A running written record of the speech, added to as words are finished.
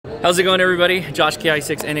How's it going, everybody? Josh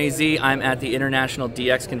KI6NAZ. I'm at the International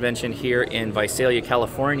DX Convention here in Visalia,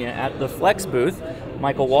 California at the Flex booth.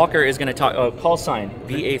 Michael Walker is going to talk, call sign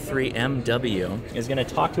VE3MW, is going to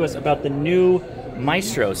talk to us about the new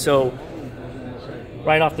Maestro. So,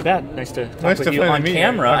 right off the bat, nice to talk with you on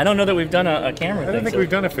camera. I don't know that we've done a camera thing. I don't think we've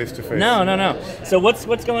done a face-to-face. No. So what's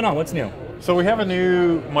going on? What's new? So we have a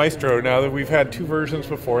new Maestro now that we've had two versions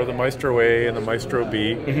before, the Maestro A and the Maestro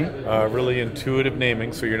B. Really intuitive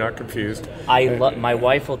naming, so you're not confused. My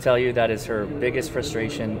wife will tell you that is her biggest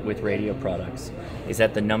frustration with radio products, is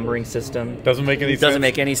that the numbering system doesn't make any sense. Doesn't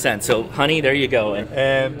make any sense. So, honey, there you go.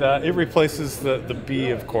 And it replaces the B,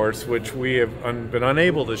 of course, which we have been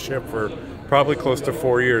unable to ship for probably close to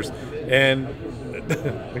 4 years. And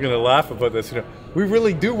I'm going to laugh about this. We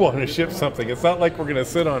really do want to ship something. It's not like we're going to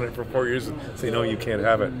sit on it for 4 years and say, no, you can't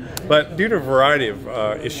have it. But due to a variety of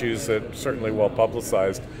issues that are certainly well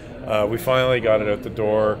publicized, we finally got it out the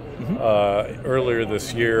door earlier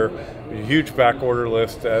this year. A huge back order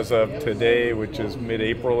list as of today, which is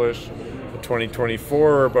mid-April-ish, 2024.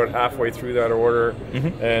 We're about halfway through that order,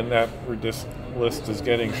 and that list is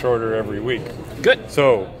getting shorter every week. Good.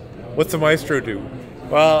 So, what's the Maestro do?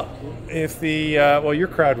 Well, if the your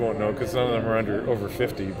crowd won't know because none of them are over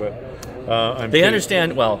 50, but they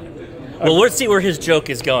understand. Well, let's see where his joke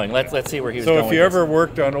is going. Let's see where he's going. So if you ever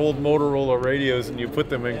worked on old Motorola radios and you put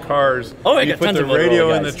them in cars, you put the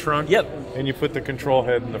radio in the trunk, yep, and you put the control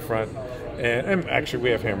head in the front. And actually, we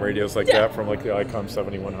have ham radios like that from like the ICOM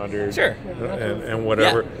 7100, sure, and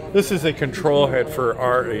whatever. Yeah. This is a control head for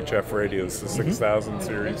our HF radios, the 6000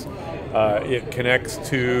 series. It connects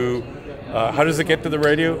to. How does it get to the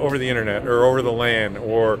radio? Over the internet or over the LAN,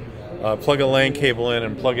 or plug a LAN cable in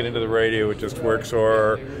and plug it into the radio, it just works.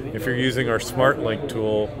 Or if you're using our Smart Link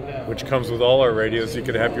tool, which comes with all our radios, you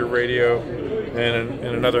could have your radio in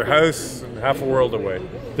another house and half a world away.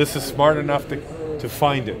 This is smart enough to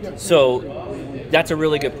find it. So that's a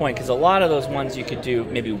really good point, because a lot of those ones you could do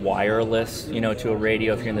maybe wireless, to a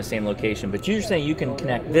radio if you're in the same location. But you're saying you can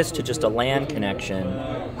connect this to just a LAN connection.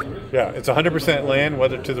 Yeah, it's 100% LAN,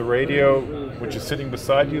 whether to the radio, which is sitting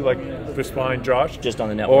beside you, like just behind Josh, just on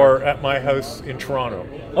the network, or at my house in Toronto.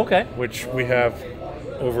 Okay. Which we have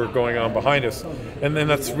over going on behind us, and then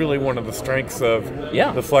that's really one of the strengths of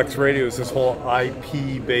the Flex radio is this whole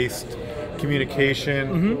IP-based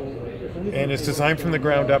communication. And it's designed from the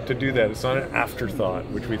ground up to do that. It's not an afterthought,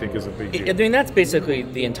 which we think is a big deal. I mean, that's basically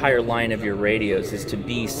the entire line of your radios, is to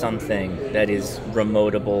be something that is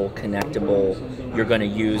remotable, connectable. You're going to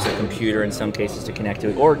use a computer in some cases to connect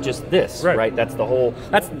to it, or just this, right? That's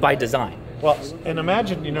by design. Well, and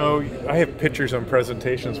imagine, I have pictures on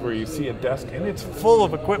presentations where you see a desk and it's full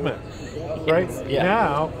of equipment, right? Yeah.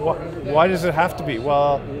 Now, why does it have to be?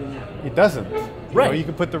 Well, it doesn't. Right. You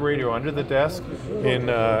can put the radio under the desk. In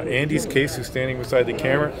Andy's case, who's standing beside the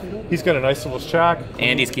camera, he's got a nice little shack.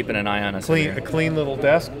 Andy's keeping an eye on us. A clean little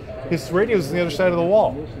desk. His radio's on the other side of the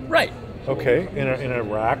wall. Right. Okay, in a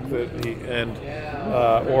rack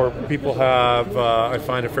or people have. I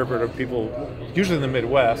find a fair bit of people, usually in the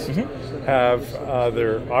Midwest, have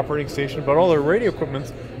their operating station, but all their radio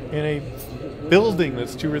equipment's in a building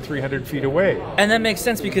that's 200 or 300 feet away. And that makes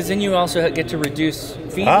sense, because then you also get to reduce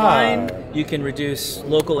feed line, you can reduce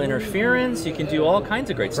local interference, you can do all kinds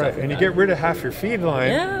of great stuff. Right, and you get rid of half your feed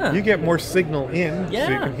line, you get more signal in, so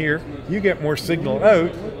you can hear, you get more signal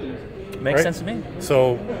out. Makes sense to me.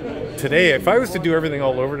 So today, if I was to do everything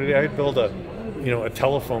all over today, I'd build a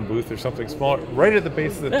telephone booth or something small right at the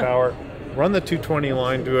base of the tower, run the 220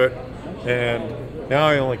 line to it, and now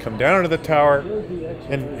I only come down to the tower,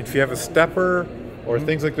 and if you have a stepper or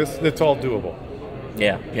things like this, it's all doable.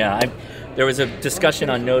 Yeah. There was a discussion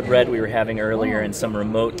on Node Red we were having earlier, and some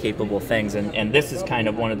remote capable things, and this is kind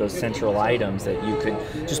of one of those central items that you could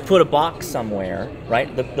just put a box somewhere,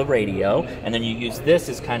 right, the radio, and then you use this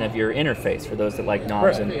as kind of your interface for those that like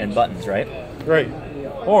knobs and buttons, right? Right.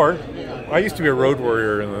 Or, I used to be a road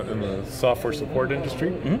warrior in the software support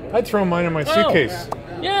industry. I'd throw mine in my suitcase.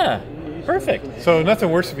 Yeah. Perfect. So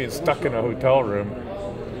nothing worse than being stuck in a hotel room.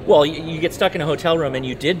 Well, you get stuck in a hotel room and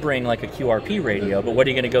you did bring like a QRP radio, but what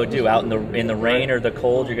are you going to go do out in the rain or the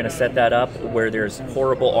cold? You're going to set that up where there's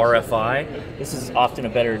horrible RFI. This is often a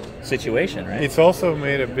better situation, right? It's also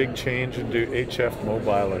made a big change into HF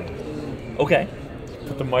mobiling. Okay.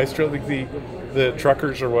 Put the Maestro, like the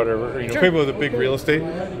truckers or whatever, people with a big real estate,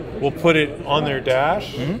 will put it on their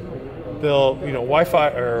dash. They'll, Wi-Fi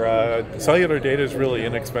or cellular data is really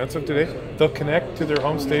inexpensive today. They'll connect to their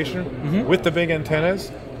home station with the big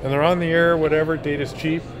antennas, and they're on the air, whatever, data's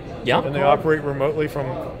cheap, Yeah. And they operate remotely from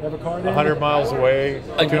 100 miles away.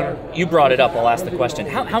 You brought it up. I'll ask the question.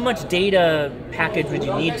 How much data package would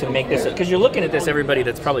you need to make this? Because you're looking at this, everybody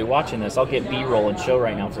that's probably watching this. I'll get B-roll and show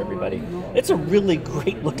right now for everybody. It's a really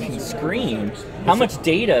great looking screen. How much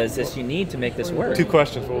data is this you need to make this work? 2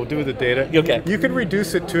 questions. What we'll do with the data. Okay. You can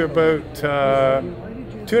reduce it to about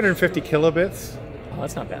 250 kilobits. Oh,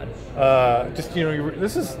 that's not bad. Just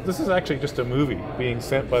this is actually just a movie being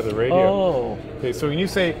sent by the radio. Oh. Okay, so when you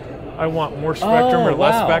say I want more spectrum or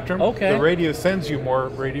less spectrum, okay. the radio sends you more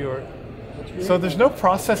radio. So there's no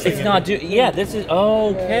processing. It's not this is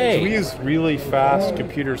okay. So we use really fast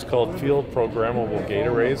computers called field programmable gate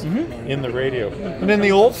arrays in the radio. And in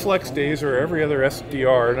the old Flex days or every other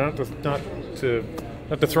SDR, not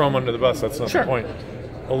to throw them under the bus. That's not the point.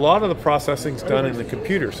 A lot of the processing's done in the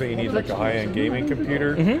computer, so you need like a high-end gaming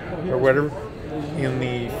computer or whatever. In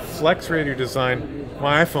the Flex radio design,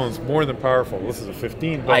 my iPhone's more than powerful. This is a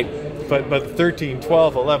 15, but 13,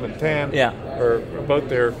 12, 11, 10, or about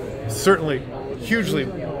there, certainly hugely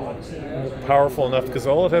powerful enough because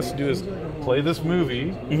all it has to do is play this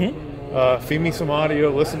movie, feed me some audio,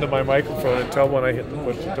 listen to my microphone, and tell when I hit the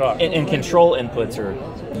push to talk. And control inputs are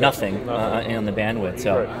nothing on the bandwidth.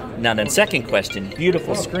 So now then, second question,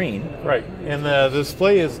 beautiful screen. Right, and the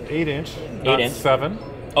display is 8-inch, not 7.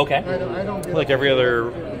 Okay. Like every other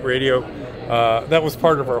radio. That was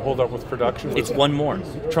part of our holdup with production. It's one more.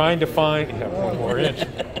 Trying to find one more inch.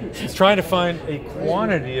 It's trying to find a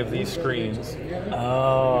quantity of these screens.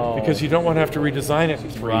 Oh. Because you don't want to have to redesign it in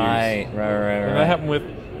 3 years. Right. And that happened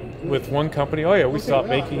with one company. Oh yeah, we stopped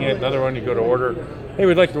making it. Another one, you go to order. Hey,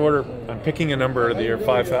 we'd like to order. I'm picking a number of the year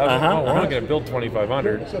 5,000. We're only going to build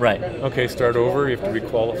 2,500. Right. Okay, start over. You have to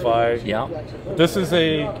requalify. Yeah. This is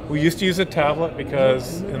we used to use a tablet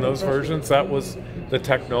because in those versions that was the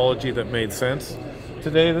technology that made sense.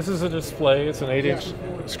 Today, this is a display. It's an 8-inch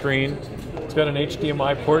screen. It's got an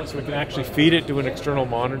HDMI port, so we can actually feed it to an external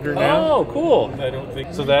monitor now. Oh, cool. I don't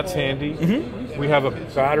think so. That's handy. We have a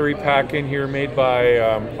battery pack in here made by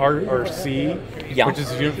RRC, which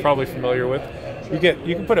is you're probably familiar with. You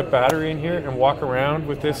can put a battery in here and walk around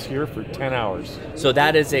with this here for 10 hours. So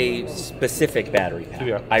that is a specific battery pack.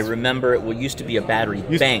 Yeah. I remember it used to be a battery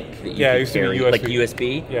bank that you could carry, USB. like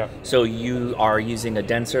USB. Yeah. So you are using a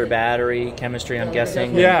denser battery chemistry, I'm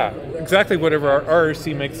guessing. Yeah, exactly. Whatever. Our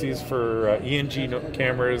RRC makes these for ENG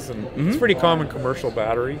cameras, and it's pretty common commercial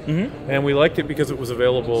battery. And we liked it because it was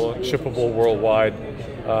available and shippable worldwide.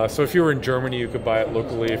 So if you were in Germany, you could buy it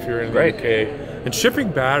locally. If you're in the UK. And shipping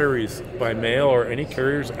batteries by mail or any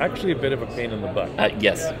carrier is actually a bit of a pain in the butt.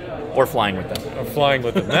 Yes, or flying with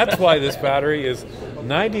them. That's why this battery is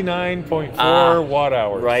 99.4 watt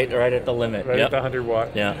hours. Right at the limit. Right at the 100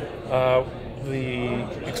 watt. Yeah.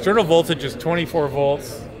 The external voltage is 24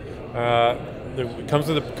 volts. It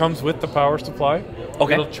comes with the power supply.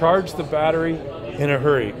 Okay. It'll charge the battery in a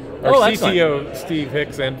hurry. Our CTO, Steve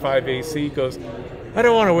Hicks, N5AC, goes, I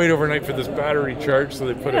don't want to wait overnight for this battery charge, so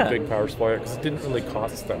they put a big power supply because it didn't really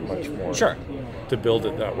cost that much more to build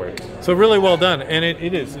it that way. So really well done, and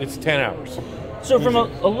it's 10 hours. So from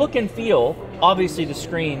a look and feel, obviously the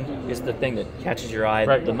screen is the thing that catches your eye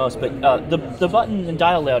the most, but the button and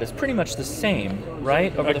dial layout is pretty much the same,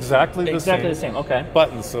 right? Exactly the same, okay.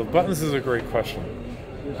 Buttons, so buttons is a great question.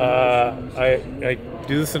 I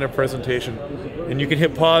do this in a presentation, and you can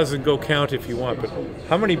hit pause and go count if you want, but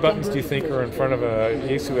how many buttons do you think are in front of a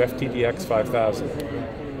Yaesu FTDX 5000?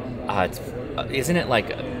 Isn't it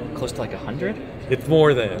like close to like 100? It's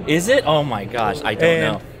more than. Is it? Oh my gosh, I don't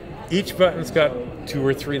know. Each button's got 2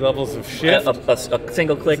 or 3 levels of shift. A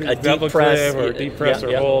single click, a double deep press. Or deep press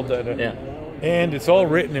or hold. And it's all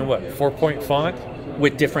written in what, 4-point font?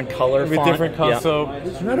 With different color font. With different colors. So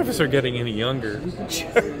none of us are getting any younger.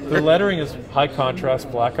 The lettering is high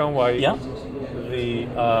contrast, black on white. Yeah.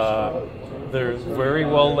 They're very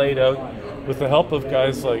well laid out. With the help of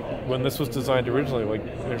guys like, when this was designed originally, like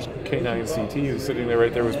there's K9CT who's sitting there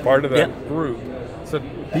right there, was part of that group. So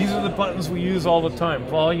these are the buttons we use all the time: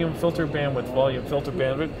 volume, filter bandwidth, volume, filter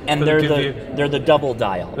bandwidth. And they're the double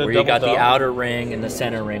dial, where you got the outer ring and the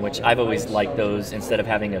center ring, which I've always liked those instead of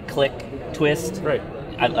having a click twist. Right.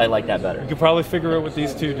 I like that better. You can probably figure out what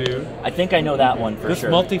these two do. I think I know that one for sure. This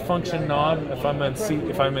multi-function knob, if I'm in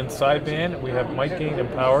sideband, we have mic gain and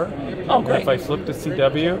power. Oh, great. And if I flip to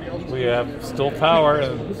CW, we have still power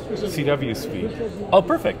and CW speed. Oh,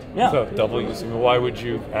 perfect. Yeah. So double use. I mean, why would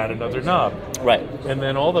you add another knob? Right. And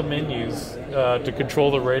then all the menus to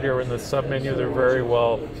control the radio in the submenu. They're very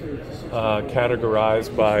well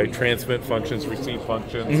categorized by transmit functions, receive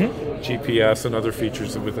functions, GPS, and other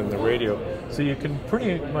features within the radio. So you can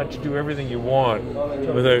pretty much do everything you want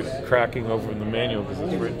without cracking over in the manual because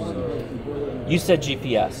it's written. You said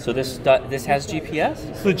GPS, so this has GPS?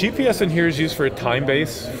 So the GPS in here is used for a time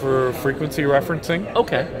base for frequency referencing.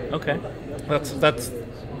 Okay. That's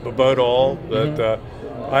about all that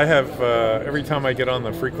I have. Every time I get on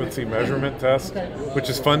the frequency measurement test, which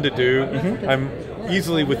is fun to do, I'm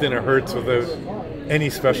easily within a hertz without any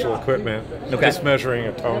special equipment, just measuring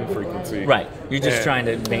a tone frequency. Right, you're just trying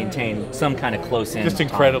to maintain some kind of close-in just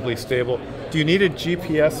incredibly stable. Do you need a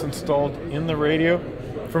GPS installed in the radio?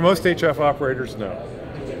 For most HF operators, no.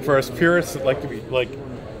 For us purists that like to be like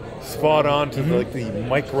spot on to like the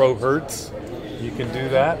micro hertz, you can do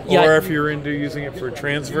that. Yeah. Or if you're into using it for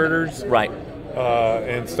transverters, right,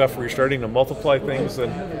 and stuff where you're starting to multiply things, then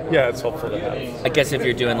yeah, it's helpful to have. I guess if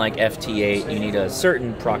you're doing like FT8, you need a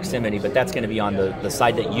certain proximity, but that's going to be on the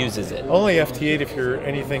side that uses it. Only FT8 if you're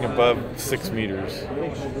anything above 6 meters.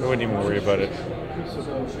 I wouldn't even worry about it.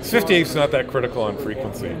 58 is not that critical on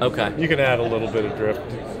frequency. Okay. You can add a little bit of drift.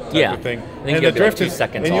 Yeah. Thing. I think and the drift like 2 is,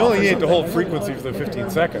 seconds and you off only or need to something. hold frequency for the 15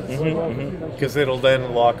 seconds because it'll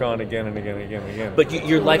then lock on again and again and again and again. But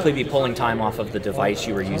you're likely to be pulling time off of the device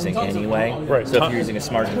you were using anyway. Right. So if you're using a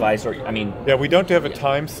smart device, or I mean, yeah, we don't have a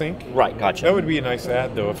time sync. right, gotcha. That would be a nice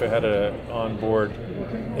add though if it had a onboard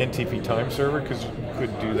NTP time server because you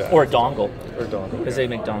could do that. Or a dongle. Or dongle. Because they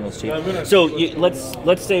make dongles cheap. So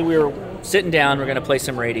let's say we were sitting down, we're going to play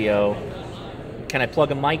some radio. Can I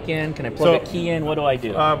plug a mic in? Can I plug a key in? What do I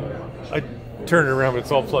do? I turn it around, but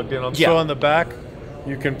it's all plugged in. Yeah. So on the back,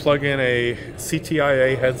 you can plug in a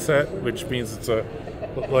CTIA headset, which means it's a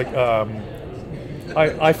like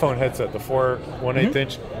iPhone headset. The 4.18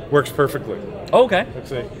 inch works perfectly. Oh, okay.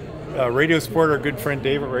 It's a Radio Sport. Our good friend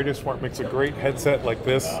Dave at Radio Sport makes a great headset like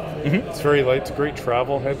this. It's very light. It's a great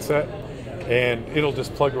travel headset, and it'll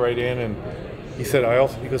just plug right in. And he said,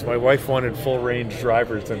 because my wife wanted full range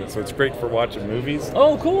drivers in it, so it's great for watching movies.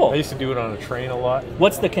 Oh, cool. I used to do it on a train a lot.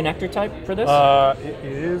 What's the connector type for this? It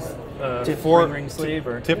is tip ring sleeve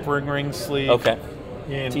or tip ring sleeve. Okay.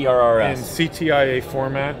 In TRRS. In CTIA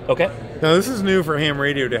format. Okay. Now this is new for ham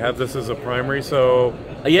radio to have this as a primary, so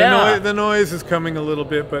yeah, the noise is coming a little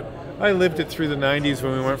bit, but I lived it through the 90s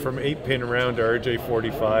when we went from 8-pin around to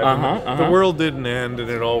RJ45. The world didn't end, and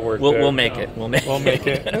it all worked out. We'll make it. We'll make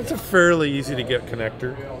it. It's a fairly easy to get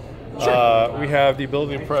connector. Sure. We have the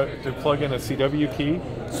ability to plug in a CW key.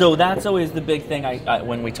 So that's always the big thing.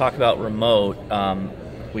 When we talk about remote,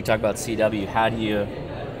 we talk about CW. How do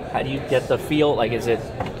you get the feel? Like, is it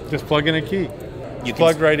just plug in a key? You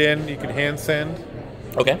plug right in. You can hand send.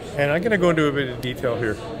 Okay. And I'm going to go into a bit of detail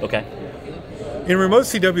here. Okay. In remote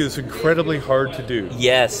CW, it's incredibly hard to do.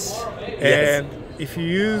 Yes. And if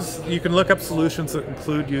you can look up solutions that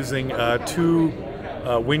include using 2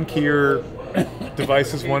 WinKeyer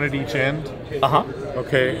devices, one at each end.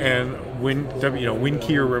 Okay, and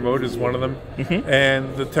WinKeyer remote is one of them.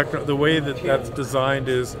 And the way that's designed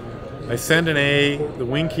is, I send an A, the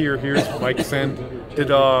WinKeyer here's mic send,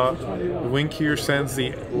 ta-da. The WinKeyer sends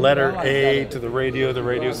the letter A to the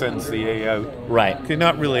radio sends the A out. Right. Okay,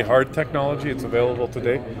 not really hard technology, it's available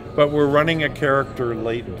today, but we're running a character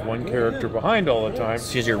latent, one character behind all the time.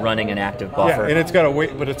 Because you're running an active buffer. Yeah, and it's got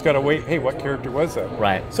to wait, hey, what character was that?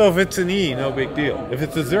 Right. So if it's an E, no big deal. If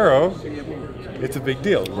it's a 0, it's a big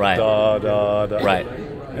deal. Right. Da, da, da. Right.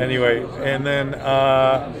 Anyway, and then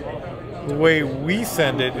the way we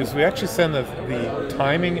send it is we actually send the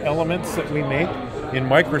timing elements that we make in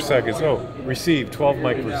microseconds. Receive 12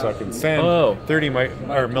 microseconds, send 30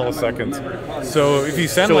 milliseconds. So if you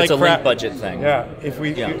send it's a link budget thing. Yeah. If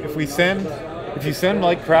you send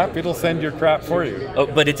like crap, it'll send your crap for you. Oh,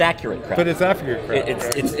 but it's accurate crap. But it's accurate crap.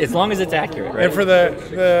 It's as long as it's accurate, right? And for the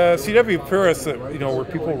CW purists, where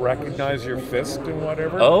people recognize your fist and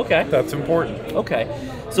whatever. Oh, okay. That's important. Okay.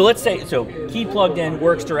 So let's say key plugged in,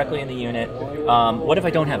 works directly in the unit. What if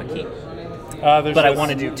I don't have a key? But I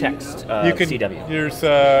want to do text CW. There's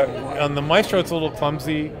on the Maestro, it's a little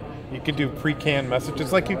clumsy. You can do pre-canned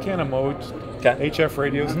messages like you can on most HF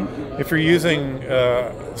radios. If you're using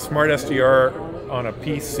Smart SDR on a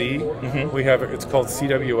PC. We have it's called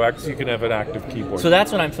CWX. You can have an active keyboard. So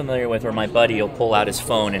that's what I'm familiar with. Where my buddy will pull out his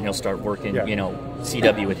phone and he'll start working, you know,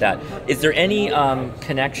 CW with that. Is there any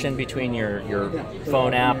connection between your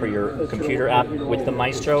phone app or your computer app with the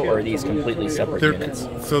Maestro, or are these completely separate units?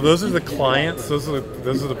 So those are the clients. Those are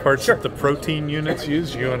the parts that the protein units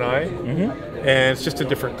use, UNI. And it's just a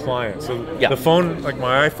different client. So the phone, like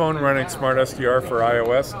my iPhone running Smart SDR for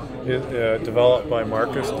iOS, is developed by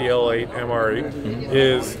Marcus DL8 MRE,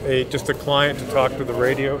 is just a client to talk to the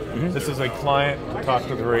radio. This is a client to talk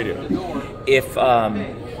to the radio. If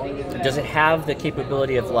does it have the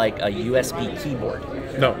capability of like a USB keyboard?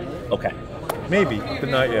 No. Okay. Maybe, but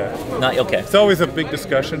not yet. Not okay. It's always a big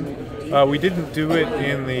discussion. We didn't do it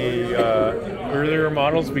in the earlier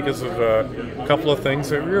models because of a couple of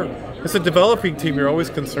things. As a developing team, you're always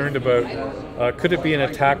concerned about could it be an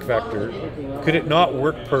attack vector? Could it not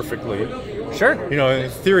work perfectly? Sure. You know, in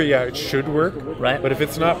theory, yeah, it should work. Right. But if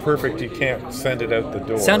it's not perfect, you can't send it out the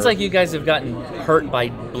door. Sounds like you guys have gotten hurt by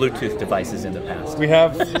Bluetooth devices in the past. We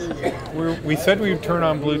have. We said we'd turn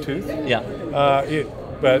on Bluetooth. Yeah.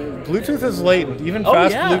 But Bluetooth is latent. Even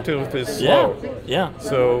fast Bluetooth is slow. Yeah.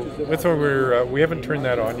 So that's why we haven't turned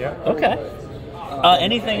that on yet. Okay.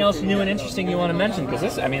 Anything else new and interesting you want to mention? Because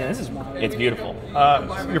it's beautiful.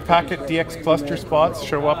 Your packet DX cluster spots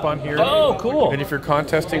show up on here. Oh, cool. And if you're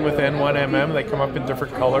contesting with N1MM, they come up in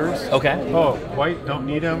different colors. Okay. Oh, white, don't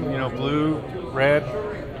need them. You know, blue, red.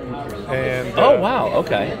 And oh wow,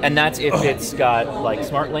 okay. And that's if it's got like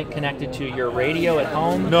SmartLink connected to your radio at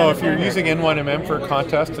home? No, if you're using N1MM for a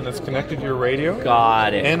contest and it's connected to your radio,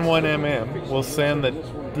 got it. N1MM will send the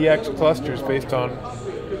DX clusters based on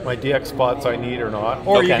my DX spots I need or not.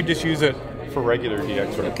 Or you can just use it for regular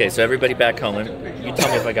DX. Okay, so everybody back home, you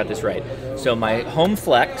tell me if I got this right. So my home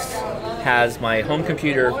Flex has my home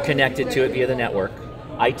computer connected to it via the network.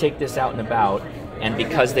 I take this out and about, and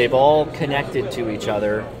because they've all connected to each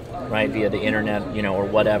other, right, via the internet, you know, or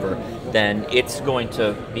whatever, then it's going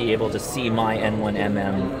to be able to see my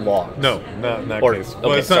N1MM logs. No, not in that case.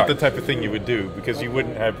 Well, it's not the type of thing you would do, because you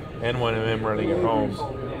wouldn't have N1MM running at home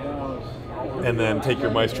and then take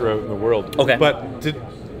your Maestro out in the world. Okay. But the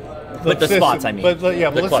spots, I mean. But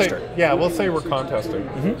yeah, the cluster. We'll say we're contesting,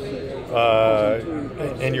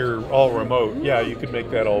 and you're all remote. Yeah, you could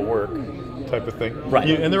make that all work, type of thing. Right.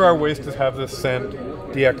 And there are ways to have this send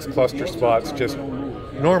DX cluster spots just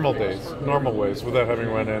normal ways, without having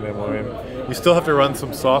run N1MM. You still have to run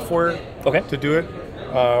some software to do it.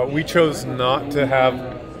 We chose not to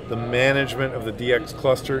have the management of the DX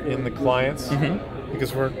cluster in the clients.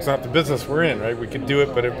 Because it's not the business we're in, right? We could do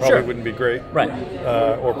it, but it probably wouldn't be great, right?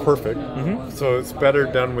 Or perfect. So it's better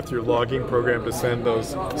done with your logging program to send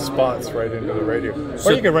those spots right into the radio.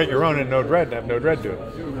 Or you can write your own in Node-RED and have Node-RED do it.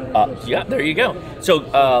 Yeah, there you go. So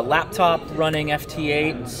laptop running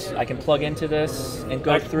FT8, I can plug into this and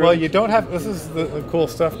go through. Well, you don't have. This is the cool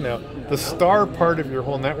stuff now. The star part of your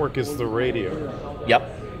whole network is the radio.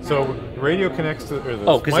 Yep. So the radio connects to, or the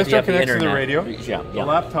Maestro connects to the radio. Yeah. The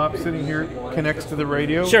laptop sitting here connects to the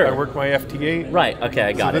radio. Sure. I work my FT8. Right. Okay,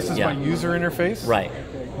 I got it. So this is my user interface. Right.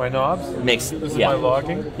 My knobs. This is my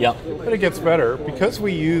logging. Yep. But it gets better because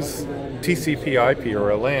we use TCP/IP or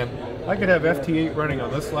a LAN. I could have FT8 running on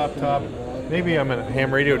this laptop. Maybe I'm a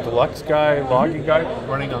ham radio deluxe guy, logging guy,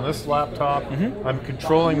 running on this laptop. I'm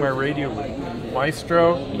controlling my radio with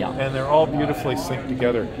Maestro, and they're all beautifully synced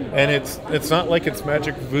together. And it's not like it's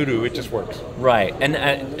magic voodoo; it just works. Right. And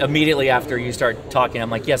immediately after you start talking, I'm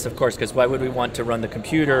like, yes, of course, because why would we want to run the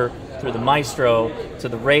computer through the Maestro to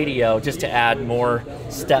the radio just to add more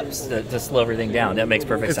steps to slow everything down? That makes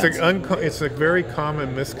perfect sense. It's a very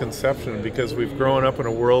common misconception because we've grown up in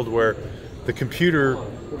a world where the computer,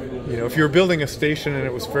 you know, if you were building a station and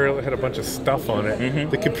it had a bunch of stuff on it,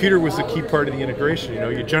 the computer was the key part of the integration. You know,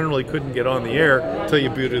 you generally couldn't get on the air until you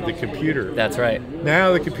booted the computer. That's right.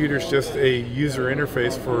 Now the computer's just a user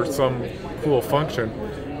interface for some cool function.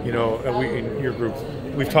 You know, in your group,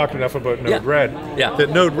 we've talked enough about Node-RED. That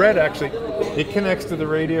Node-RED actually, it connects to the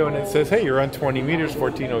radio and it says, hey, you're on 20 meters,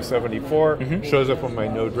 14074, shows up on my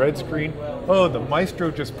Node-RED screen. Oh, the Maestro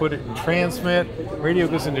just put it in transmit. Radio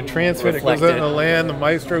goes into transmit, it goes out in the LAN, the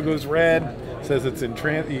Maestro goes red, says it's in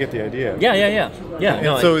transmit. You get the idea. Yeah. And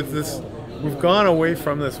so it's this, we've gone away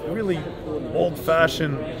from this really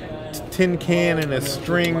old-fashioned tin can and a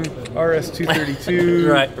string RS-232.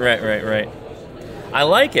 Right. I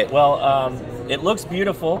like it. Well, it looks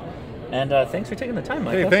beautiful, and thanks for taking the time,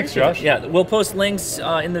 Mike. Hey, thanks, Josh. Yeah, we'll post links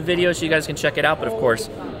in the video so you guys can check it out, but of course,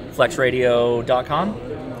 flexradio.com.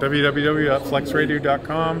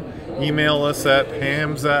 www.flexradio.com. Email us at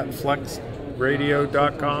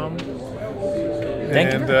hams@flexradio.com.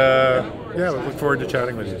 Thank you. Yeah, we look forward to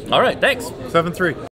chatting with you. All right, thanks. 7-3.